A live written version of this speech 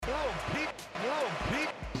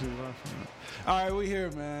All right, we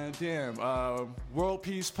here, man. Damn.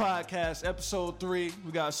 Worldpeace podcast, episode 3.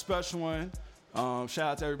 We got a special one. Shout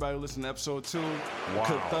out to everybody who listened to episode 2. Wow.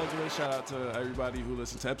 Cook Thugger. Shout out to everybody who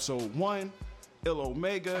listened to episode 1. Ill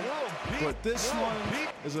Omega. But this one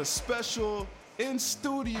is a special in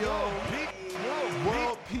studio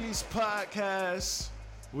Worldpeace podcast.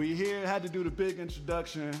 We here had to do the big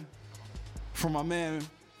introduction from my man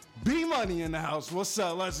B Money in the house. What's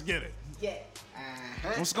up? Let's get it. Yeah.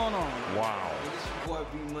 What's going on? Wow. It's your boy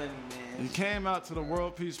B Money, man. You came out to the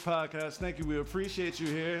Worldpeace podcast. Thank you. We appreciate you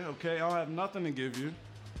here. Okay, I don't have nothing to give you.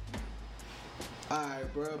 All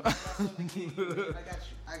right, bro. But I got something to give you, man.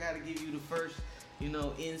 I got to give you the first,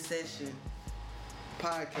 in session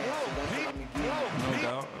podcast. So that's what I'm gonna give you. No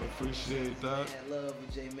doubt. I appreciate that. Man, love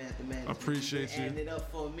with J Mathematics. I appreciate you. Adding it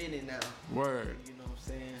up for a minute now. Word. You know what I'm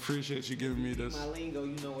saying? Appreciate you giving me this. My lingo,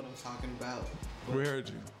 you know what I'm talking about. We heard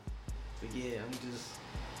you. But yeah, I'm just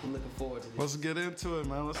looking forward to this. Let's get into it,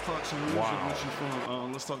 man. Let's talk some music. Wow. What you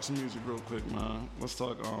from? Let's talk some music real quick, man. Let's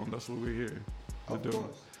talk. That's what we're here to Of do.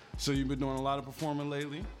 course. So you've been doing a lot of performing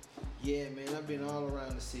lately. Yeah, man, I've been all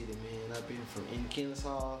around the city, man. I've been from in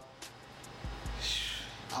Kennesaw,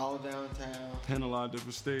 all downtown. Hitting a lot of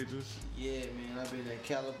different stages. Yeah, man, I've been at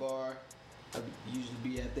Calabar. I usually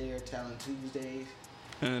be at there Talent Tuesdays.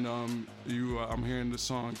 And I'm hearing the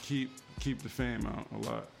song "Keep the Fame Out" a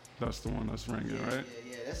lot. That's the one that's ringing, right?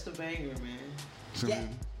 Yeah, that's the banger, man. So Yeah.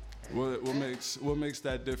 What makes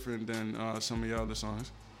that different than some of your other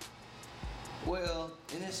songs? Well,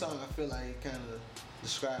 in this song, I feel like it kind of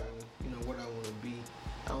describing, what I want to be.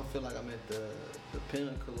 I don't feel like I'm at the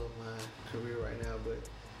pinnacle of my career right now, but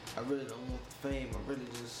I really don't want the fame. I really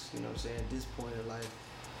just, at this point in life,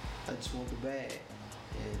 I just want the bag.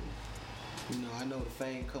 And, I know the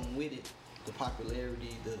fame come with it, the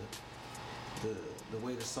popularity, the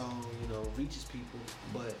way the song, reaches people.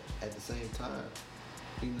 But at the same time,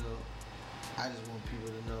 I just want people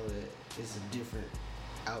to know that it's a different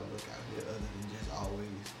outlook out here other than just always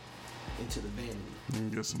into the vanity. You can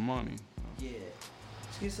get some money. Yeah.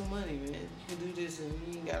 Just get some money, man. You can do this and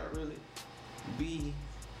you ain't gotta really be,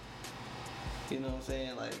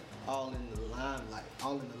 like all in the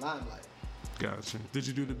limelight. Gotcha. Did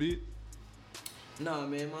you do the beat? No,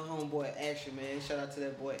 man, my homeboy Action, man. Shout out to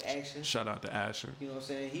that boy Action. Shout out to Asher. You know what I'm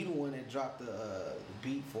saying? He the one that dropped the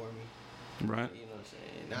beat for me. Right. You know what I'm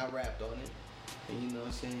saying? And I rapped on it. And you know what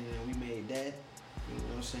I'm saying? And we made that. You know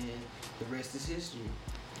what I'm saying? The rest is history.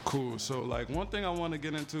 Cool. So, one thing I want to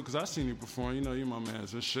get into, because I seen you perform, you my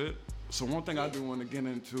man's and shit. So, one thing I do want to get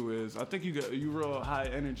into is, I think you real high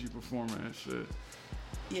energy performer and shit.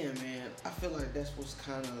 Yeah, man. I feel like that's what's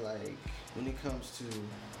kind of like, when it comes to,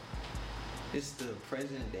 it's the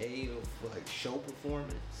present day of, show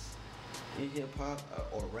performance in hip-hop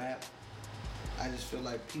or rap. I just feel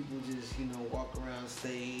like people just, walk around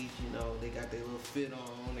stage, they got their little fit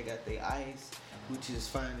on, they got their ice, which is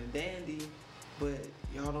fine and dandy, but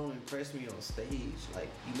y'all don't impress me on stage. Like,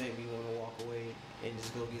 you make me want to walk away and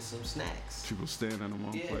just go get some snacks. People stand in the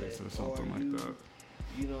wrong place or something like that.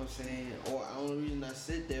 You know what I'm saying? Or the only reason I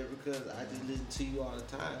sit there because I just listen to you all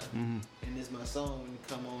the time. Mm-hmm. And it's my song when you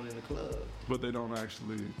come on in the club. But they don't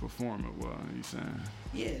actually perform it well, you saying?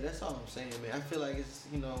 Yeah, that's all I'm saying, man. I feel like it's,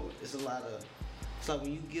 it's a lot of, it's like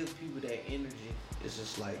when you give people that energy, it's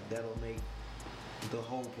just like that'll make the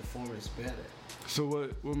whole performance better. So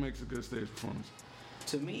what makes a good stage performance?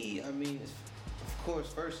 To me, I mean, of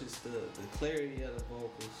course, first it's the clarity of the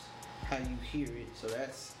vocals, how you hear it. So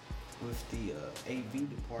that's with the AV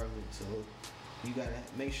department. So you gotta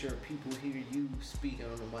make sure people hear you speaking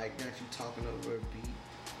on the mic, not you talking over a beat.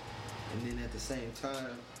 And then at the same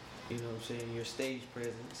time, your stage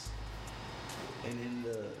presence. And then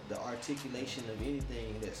the articulation of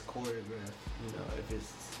anything that's choreographed, if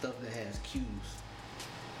it's stuff that has cues,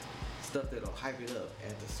 stuff that'll hype it up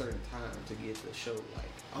at a certain time to get the show like,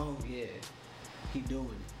 oh yeah, he doing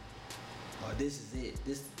it. Or this is it.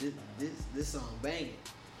 This song banging.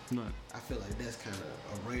 Right. I feel like that's kind of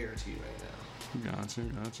a rarity right now. Gotcha.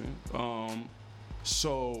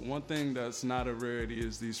 So one thing that's not a rarity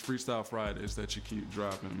is these freestyle Fridays that you keep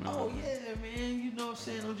dropping, man. Oh yeah, man. You know what I'm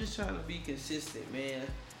saying? I'm just trying to be consistent, man.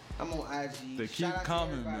 I'm on IG. They keep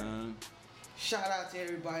coming, man. Shout out to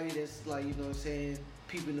everybody that's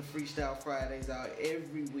peeping the freestyle Fridays out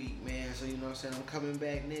every week, man. So I'm coming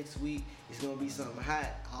back next week. It's gonna be something hot.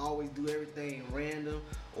 I always do everything random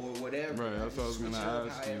or whatever. Right, that's what I was gonna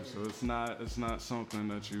ask you. So it's not something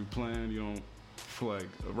that you plan. You don't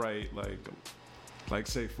write like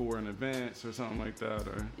say for in advance or something like that,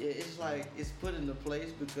 or yeah, it's put into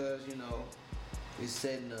place because it's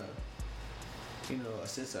setting up a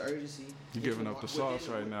sense of urgency. You giving up the sauce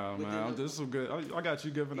right now, man. This is so good. I got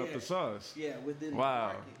you giving up the sauce. Yeah, within the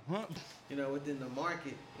wow. market. Within the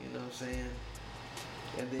market, you know what I'm saying?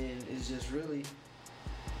 And then it's just really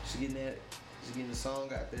just getting the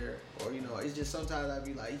song out there. Or, it's just sometimes I'd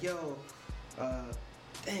be like, yo,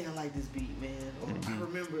 dang, I like this beat, man. Or I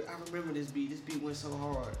remember this beat. This beat went so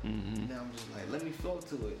hard. And now I'm just like, let me flow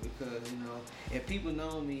to it because, and people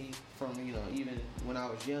know me from, even when I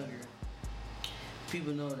was younger.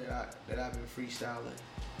 People know that I've been freestyling,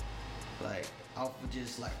 like off of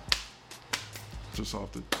just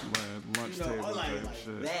off the lunch table type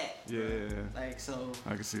shit. That. Yeah. Like so.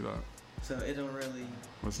 I can see that. So it don't really.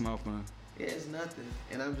 It's nothing. Yeah, it's nothing,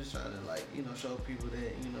 and I'm just trying to show people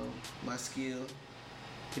that my skill,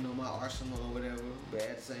 my arsenal or whatever, but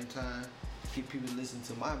at the same time, keep people listening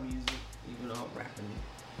to my music, even though I'm rapping,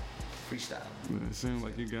 freestyling. Yeah, it seems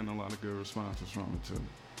like you're getting a lot of good responses from it too.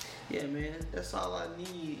 Yeah, man, that's all I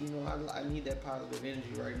need. I need that positive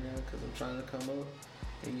energy right now because I'm trying to come up.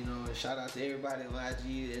 And, and shout out to everybody on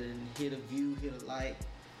IG and hit a view, hit a like,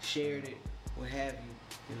 shared it, what have you.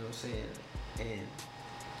 You know what I'm saying? And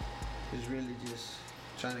it's really just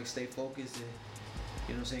trying to stay focused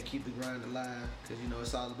and, keep the grind alive. Because,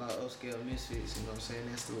 it's all about upscale misfits. You know what I'm saying?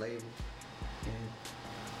 That's the label. And,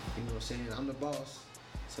 you know what I'm saying? I'm the boss.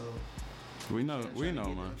 So, we know, man.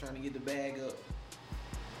 I'm trying to get the bag up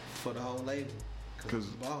for the whole label.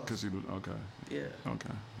 Cause you do, okay. Yeah.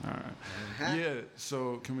 Okay. All right. Yeah.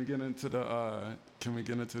 So can we get into the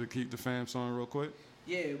Keep the Fam song real quick?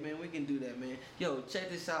 Yeah, man. We can do that, man. Yo,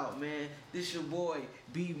 check this out, man. This your boy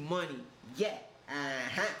B Money. Yeah.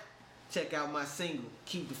 Check out my single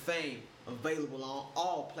Keep the Fame, available on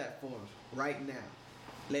all platforms right now.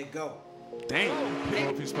 Let go. Damn.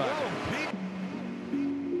 Worldpeace podcast.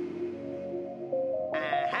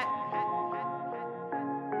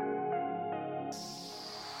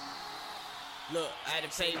 Look, I done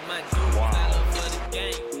paid my dues, I love for the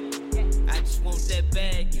game. I just want that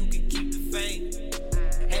bag, you can keep the fame.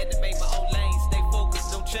 Had to make my own lane, stay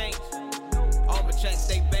focused, don't change. All my tracks,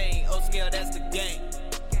 they bang, scale, that's the game.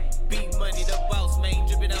 Beat money, the boss, man,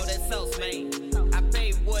 dripping out that sauce, man. I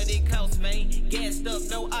paid what it costs, man. Gassed up,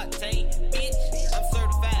 no octane. Bitch, I'm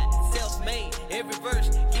certified, self-made. Every verse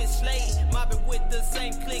gets slayed. Mobbing with the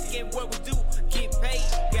same click, and what we do, get paid.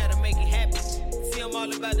 Gotta make it happen. See, I'm all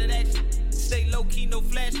about that action. Stay low key, no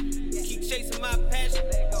flash. Keep chasing my passion.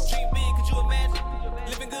 Dream big, could you imagine?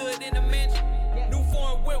 Living good in a mansion. New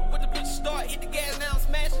foreign whip with the bitch start. Hit the gas, now I'm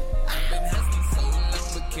smashing. I've been hustling so long,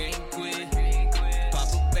 but can't quit. Pop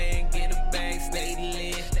a bag, get a bag, stay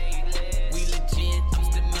lit. We legit,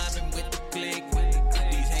 used to mobbing with the click.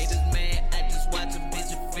 These haters mad, I just watch a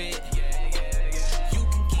bitch fit. You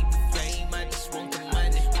can keep the fame, I just want the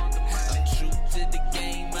money. I'm true to the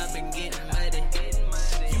game, I've been getting muddy.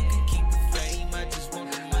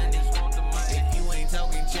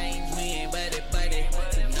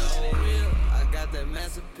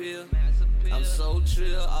 Appeal. I'm so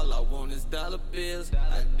trill, all I want is dollar bills.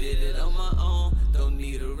 I did it on my own, don't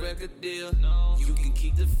need a record deal. You can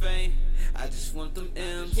keep the fame, I just want them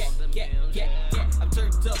M's. Yeah. I'm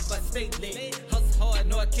turned up, I stay lit. Hustle hard,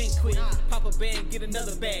 no I can't quit. Pop a band, get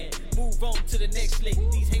another bag. Move on to the next lick.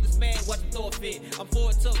 These haters mad, watch them throw a fit. I'm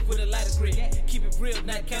forward tough with a lot of grit. Keep it real,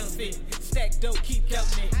 not counterfeit. Stack dope, keep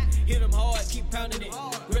counting it. Hit them hard, keep pounding it.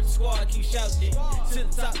 Rip the squad, keep shouting it. To the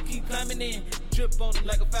top, keep climbing in. Drip on them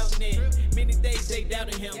like a fountain in. Many days they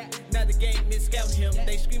doubted him. Now the game is scouting him.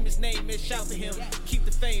 They scream his name, it's shouting him. Keep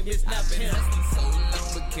the fame, it's not for him. So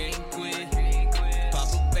long, but can't quit. Pop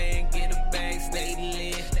a bag, get a bag, stay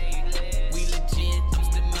lit. We legit,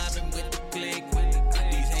 used to mobbing with the click.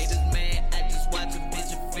 These haters mad, I just watch a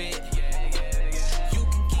bitch fit. You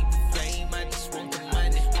can keep the fame, I just want the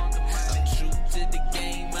money. I'm true to the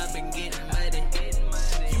game, I've been getting muddy.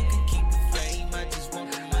 You can keep the fame, I just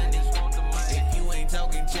want the money. If you ain't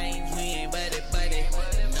talking change, we ain't buddy.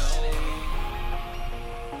 No.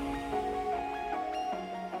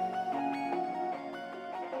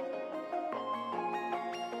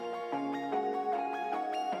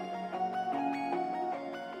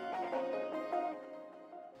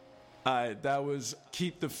 Alright, that was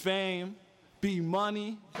Keep the Fame, B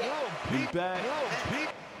Money, we back.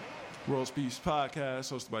 Worldpeace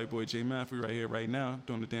podcast, hosted by your boy J Maffrey, right here, right now,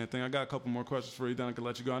 doing the damn thing. I got a couple more questions for you, then I can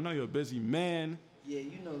let you go. I know you're a busy man. Yeah,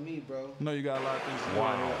 you know me, bro. I know you got a lot of things to do.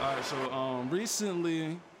 Wow. Alright, so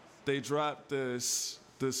recently they dropped this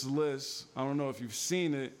list. I don't know if you've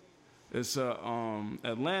seen it. It's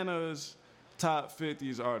Atlanta's top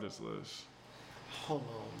 50s artist list. Hold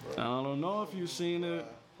on, bro. I don't know if you've seen it.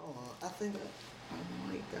 Hold on. I think I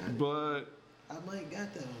might got it. But I might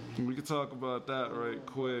got that on me. We could talk about that right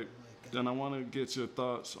quick. Then I want to get your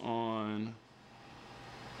thoughts on,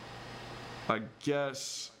 I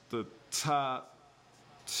guess, the top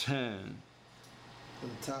 10.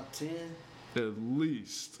 The top 10? At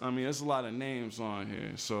least. I mean, there's a lot of names on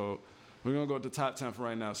here. So we're going to go with the top 10 for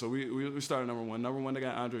right now. So we started number 1. Number 1, they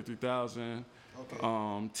got Andre 3000.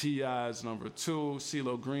 Okay. T.I.'s number 2.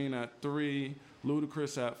 CeeLo Green at 3.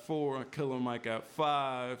 Ludacris at 4. Killer Mike at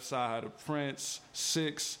 5. Side of Prince,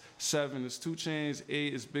 6. 7 is 2 Chainz.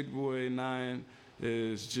 8 is Big Boy. 9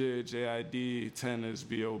 is J.I.D. 10 is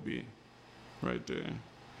B.O.B. Right there.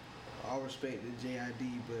 All respect to J.I.D.,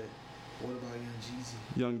 but what about Young Jeezy?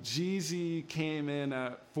 Young Jeezy came in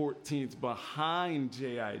at 14th behind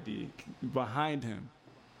J.I.D. Behind him.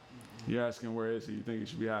 Mm-hmm. You're asking where is he? You think he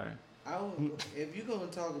should be higher? If you're going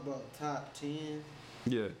to talk about top 10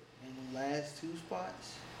 yeah. in the last 2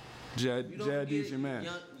 spots, J.I.D's your man.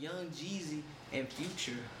 Young Jeezy and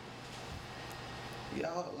Future,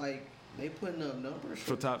 y'all, like, they putting up numbers.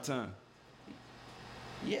 For top 10?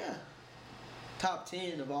 Yeah. Top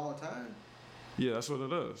 10 of all time. Yeah, that's what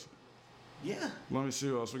it is. Yeah. Let me see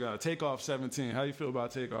what else we got. Takeoff 17. How you feel about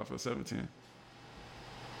Takeoff at 17?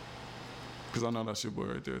 Because I know that's your boy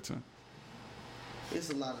right there, too. It's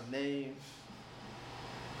a lot of names.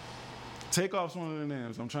 Takeoff's one of the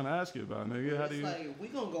names I'm trying to ask you about, nigga. How do you? Like, we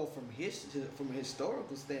gonna go from a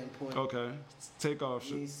historical standpoint. Okay. Takeoff.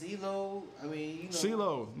 I mean, CeeLo. I mean, you know.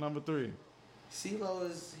 CeeLo, number 3. CeeLo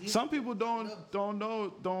is. Some people don't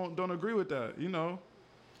agree with that. You know.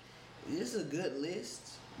 It's a good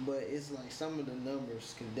list, but it's like some of the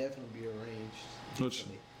numbers can definitely be arranged.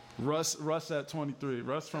 Russ at 23.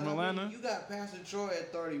 Russ from Atlanta. You got Pastor Troy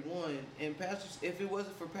at 31, and if it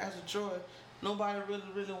wasn't for Pastor Troy, nobody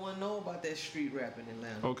really want to know about that street rap in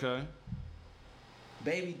Atlanta. Okay.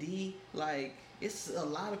 Baby D, like, it's a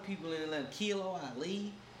lot of people in Atlanta. Kilo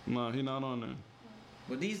Ali. No, he not on there.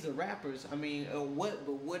 But these are rappers. I mean,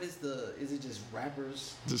 what is it just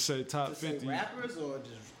rappers? Just say top 50. Say rappers or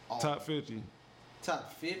just all? Top 50.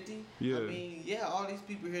 Top 50? Yeah. I mean, yeah, all these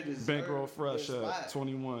people here deserve Bankroll Fresh their spot. at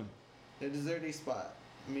 21. They deserve their spot.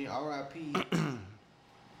 I mean, R.I.P.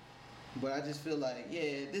 But I just feel like,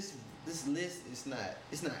 yeah, this list is not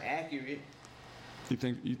accurate. You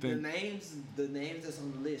think the names that's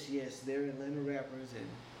on the list, yes, they're Atlanta rappers,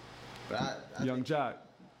 but I Young Jock.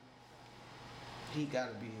 He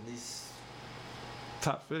gotta be at least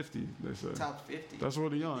top 50, they say. Top 50. That's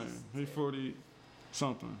what he on. He 40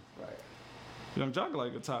 something. Right. Young Jock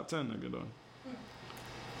like a top 10 nigga though.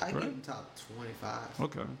 I give him top 25.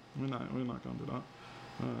 Okay. We're not gonna do that.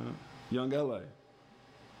 Young LA.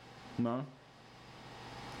 No?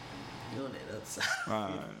 You're on that other side.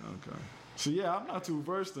 Alright, okay. So yeah, I'm not too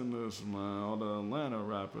versed in this, man. All the Atlanta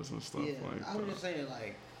rappers and stuff like that. I was just saying,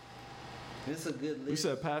 like, it's a good list. You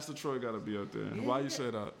said Pastor Troy gotta be up there. Yeah, Why you say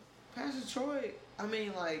that? Pastor Troy, I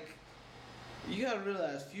mean, like, you gotta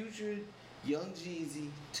realize Future, Young Jeezy,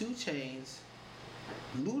 2 Chainz,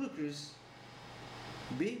 Ludacris,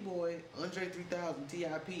 Big Boy, Andre 3000,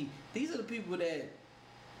 T.I.P. These are the people that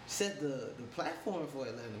set the platform for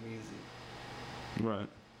Atlanta music. Right.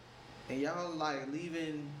 And y'all like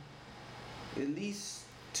leaving at least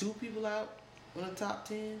 2 people out on the top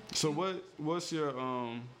 10. So what's your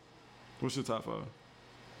top 5?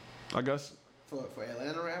 I guess for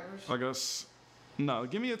Atlanta rappers? I guess no.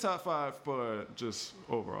 Give me a top 5 for just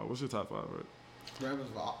overall. What's your top 5, right? Rappers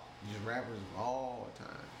of all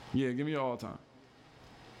time. Yeah, give me your all time.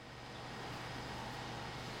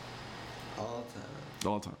 All time.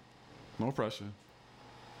 All time. No pressure.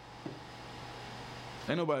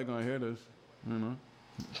 Ain't nobody gonna hear this, you know.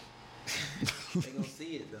 They gonna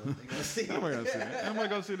see it though. They gonna see it. Nobody gonna see it. Nobody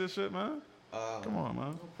gonna see this shit, man. Come on,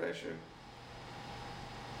 man. No pressure.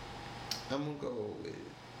 I'm gonna go with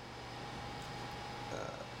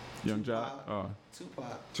Young Jock.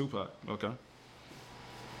 Tupac. Okay.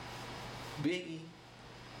 Biggie.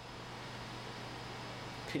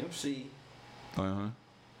 Pimp C. Uh-huh.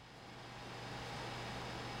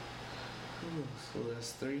 So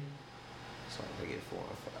that's 3. So I'm gonna get 4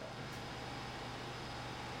 and 5.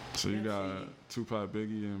 So you got Tupac,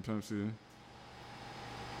 Biggie, and Pimp C. And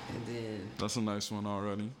then that's a nice one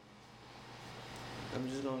already. I'm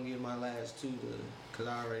just gonna give my last 2 cause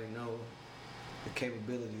I already know the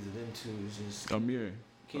capabilities of them 2 is just Amir.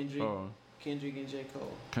 Kendrick and J.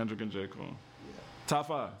 Cole. Kendrick and J. Cole. Yeah. Top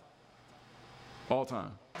 5. All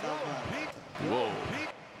time. Top 5. Whoa.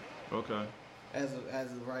 Okay. As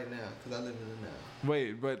of right now, cause I live in the now.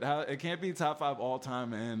 Wait, but how it can't be top 5 all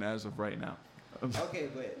time and as of right now. Okay,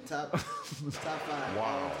 but top 5 wow.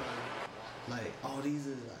 all time. Like, all these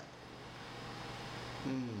is like,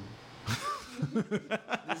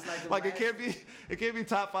 Like it can't be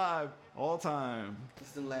top 5 all time.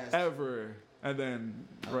 It's the last ever. And then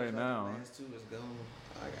right now. The last 2 is gone.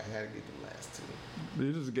 I gotta get the last 2.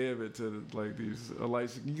 You just gave it to like these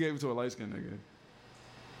you gave it to a light skinned nigga.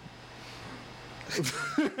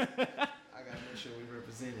 I gotta make sure we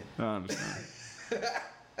represent it. I understand. Yeah,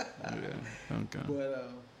 okay.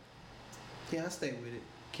 But yeah, I stay with it.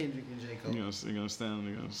 Kendrick and J. Cole. You're gonna stick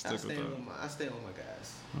with that. I stay with my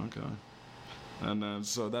guys. Okay. And then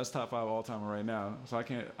so that's top 5 all time right now. So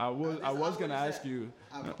I was gonna ask you.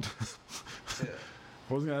 Yeah.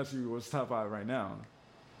 I was gonna ask you what's top 5 right now.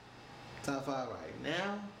 Top 5 right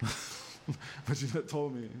now. But you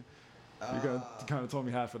told me. You kind of told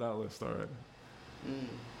me half of that list already.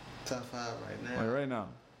 Top 5 right now. Like right now.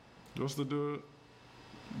 What's the dude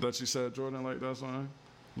that you said Jordan like that song?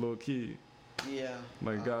 Lil Key. Yeah.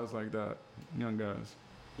 Like guys like that. Young guys.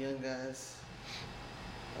 Young guys.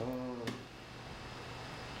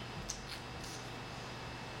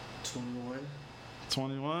 21.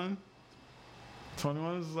 21?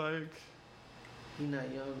 21 is like... He's not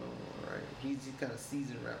young no more, right? He's kind of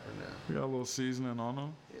seasoned rapper now. We got a little seasoning on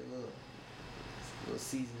him. Yeah, a little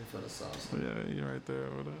seasoning for the sauce. Yeah, you right there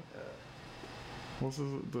with it. What's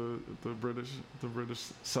the British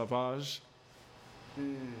Savage?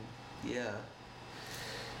 Yeah.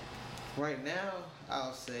 Right now,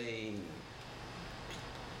 I'll say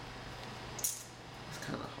it's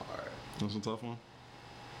kind of hard. That's a tough one.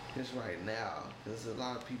 Just right now, there's a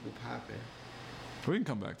lot of people popping. We can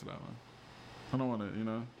come back to that one. I don't want to, you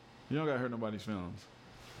don't gotta hurt nobody's feelings.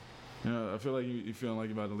 I feel like you feeling like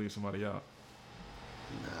you're about to leave somebody out.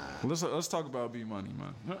 Nah. Let's talk about B Money,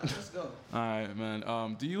 man. Let's go. All right, man.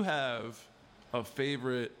 Do you have a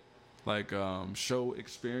favorite show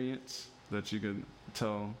experience that you could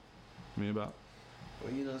tell me about?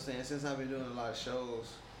 Well, you know what I'm saying? Since I've been doing a lot of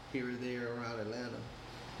shows here and there around Atlanta,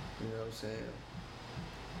 you know what I'm saying?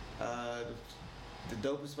 The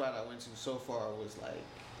dopest spot I went to so far was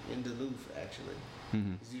in Duluth, actually.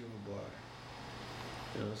 Zero Bar.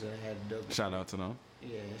 You know what I'm saying? I had the dopest. Shout out to them.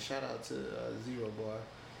 Yeah, shout out to Zero Bar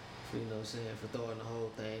for, you know what I'm saying, for throwing the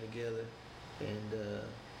whole thing together and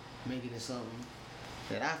making it something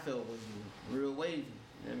that I felt was real wavy.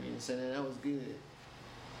 You know what I mean? Saying that was good.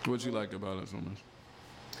 What'd you like about it so much?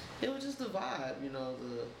 It was just the vibe,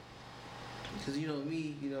 because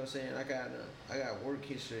me, you know what I'm saying, I got work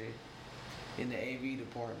history in the AV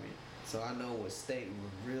department, so I know what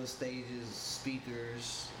real stages,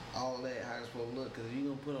 speakers, all that, how it's supposed to look. Because if you're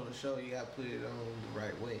gonna put on a show, you gotta put it on the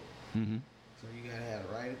right way. So you gotta have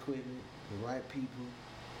the right equipment, the right people,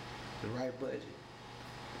 the right budget.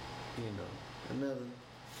 Another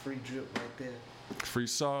free drip right there. Free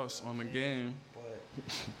sauce on the game.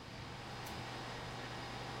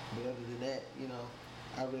 But other than that,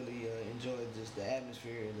 I really enjoyed just the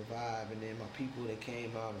atmosphere and the vibe, and then my people that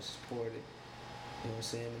came out and supported. You know what I'm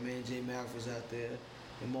saying? My man J Mouth was out there,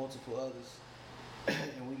 and multiple others,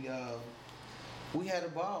 and we had a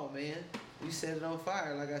ball, man. We set it on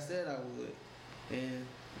fire, like I said I would, and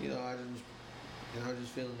I was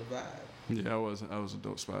just feeling the vibe. Yeah, that was a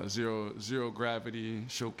dope spot. Zero gravity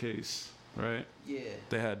showcase, right? Yeah.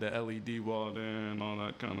 They had the LED wall there and all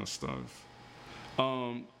that kind of stuff.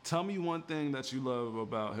 Tell me one thing that you love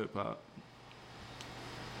about hip hop.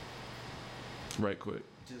 Right quick.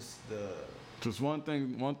 Just one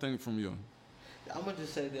thing from you. I'm gonna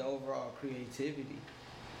just say the overall creativity,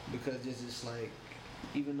 because it's just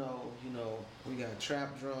even though we got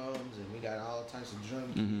trap drums and we got all types of drum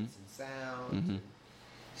kits and sounds and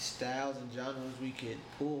styles and genres we could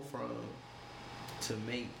pull from to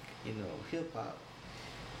make hip hop.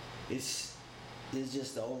 It's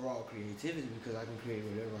just the overall creativity, because I can create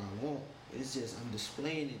whatever I want. It's just I'm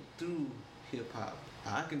displaying it through hip hop.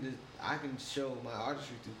 I can show my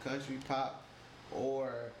artistry through country, pop,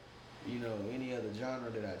 or any other genre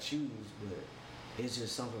that I choose, but it's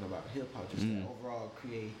just something about hip hop, just the overall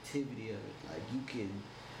creativity of it. You can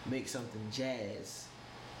make something jazz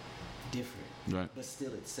different, right, but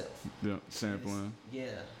still itself. Yeah, sampling.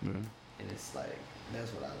 Yeah. And it's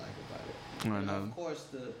that's what I like about it. Right, and now, of course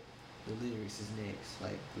the lyrics is next,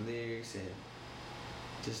 the lyrics and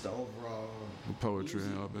just the overall poetry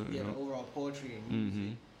music. of it. Yeah, the overall poetry and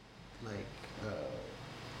music.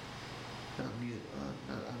 Not music.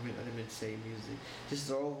 I didn't mean to say music. Just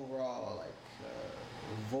the overall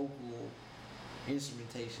vocal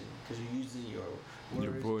instrumentation, because you're using your words,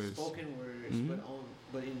 your voice, spoken words,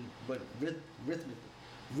 but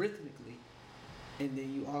rhythmically, and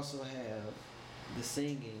then you also have the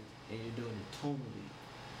singing, and you're doing it tonally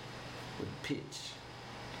with pitch,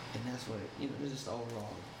 and that's what it's just the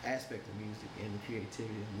overall aspect of music and the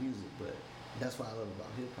creativity of music. But That's what I love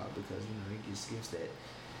about hip hop, because you know it gives that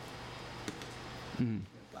hip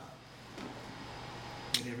hop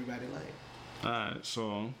that everybody like. All right,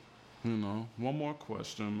 so one more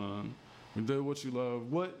question, man. We did what you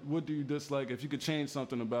love. What do you dislike? If you could change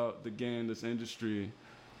something about the game, this industry,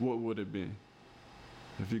 what would it be?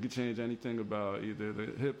 If you could change anything about either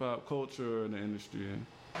the hip hop culture or the industry,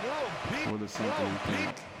 what is something you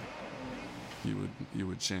think you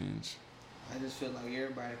would change? I just feel like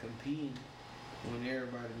everybody competing when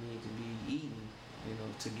everybody needs to be eating,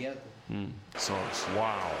 together. Sauce. Wow. You know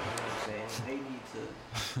what I'm saying? They need to,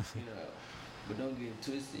 but don't get it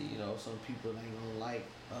twisted. Some people ain't gonna like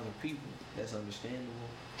other people. That's understandable.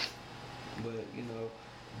 But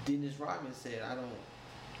Dennis Rodman said, "I don't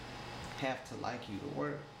have to like you to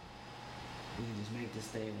work. We can just make this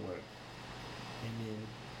thing work, and then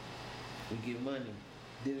we get money."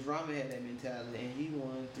 Dennis Rodman had that mentality, and he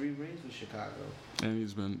won 3 rings with Chicago. And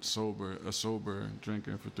he's been a sober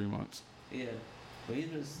drinker for 3 months. Yeah, but he's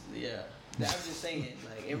been, yeah. I'm just saying,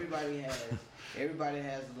 like everybody has a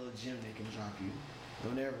little gem that can drop you.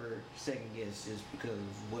 Don't ever second guess just because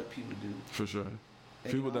of what people do. For sure.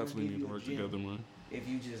 People definitely need to work together, man. If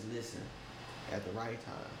you just listen at the right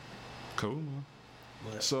time. Cool, man.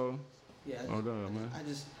 But, so, yeah, go ahead, man.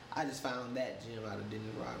 I just found that gem out of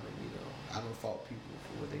Dennis Rodman. I don't fault people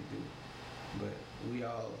for what they do, but we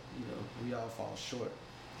all fall short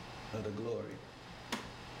of the glory.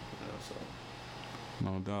 So.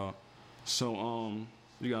 No doubt. So,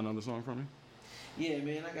 you got another song for me? Yeah,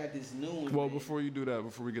 man, I got this new one. Well, man. Before you do that,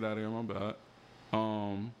 before we get out of here, my bad.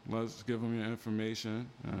 Let's give them your information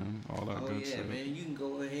and all that good stuff. Oh, yeah, man. You can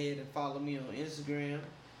go ahead and follow me on Instagram,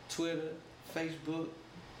 Twitter, Facebook,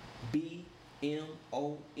 BMoneyGreene.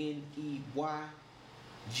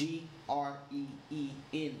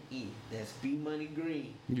 That's B Money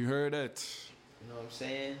Green. You heard it. You know what I'm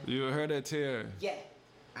saying? You heard it here. Yeah.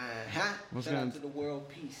 Shout out to the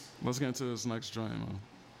Worldpeace. Let's get into this next joint, man.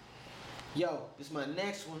 Yo, this is my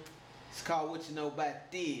next one. It's called What You Know About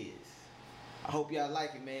This. I hope y'all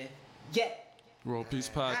like it, man. Yeah. Worldpeace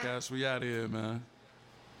Podcast. We out here, man.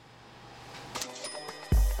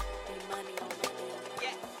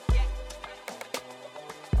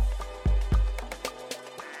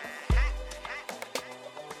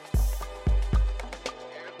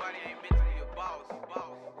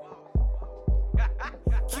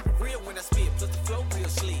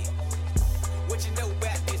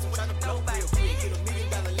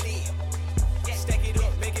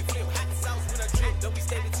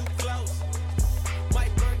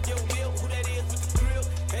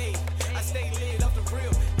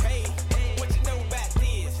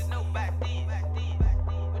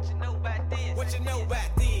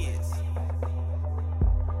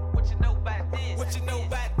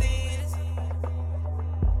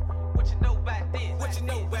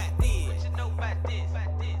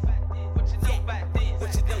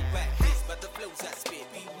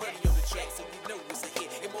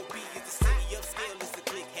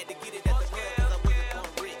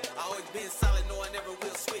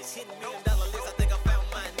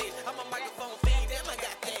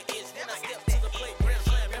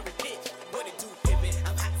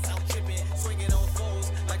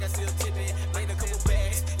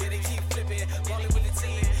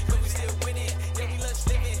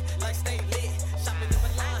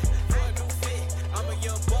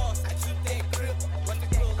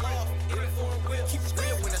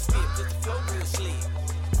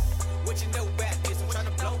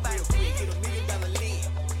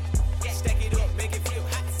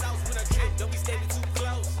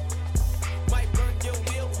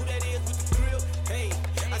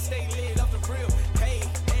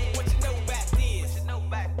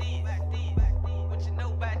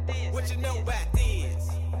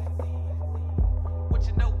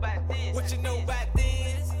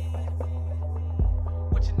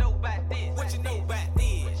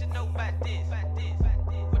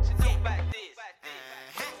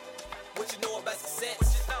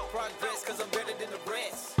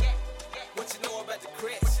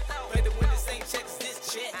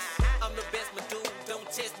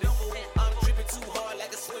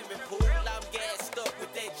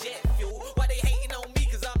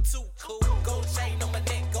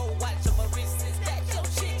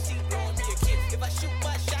 If I shoot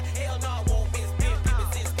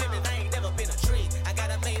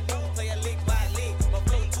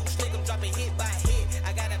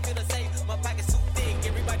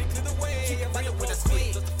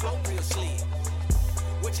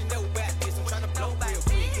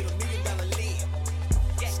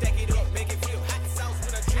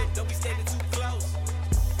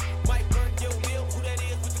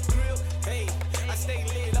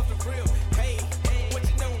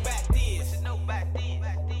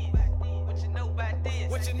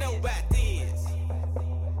What you know about this?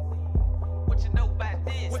 What you know about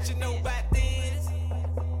this? What you know about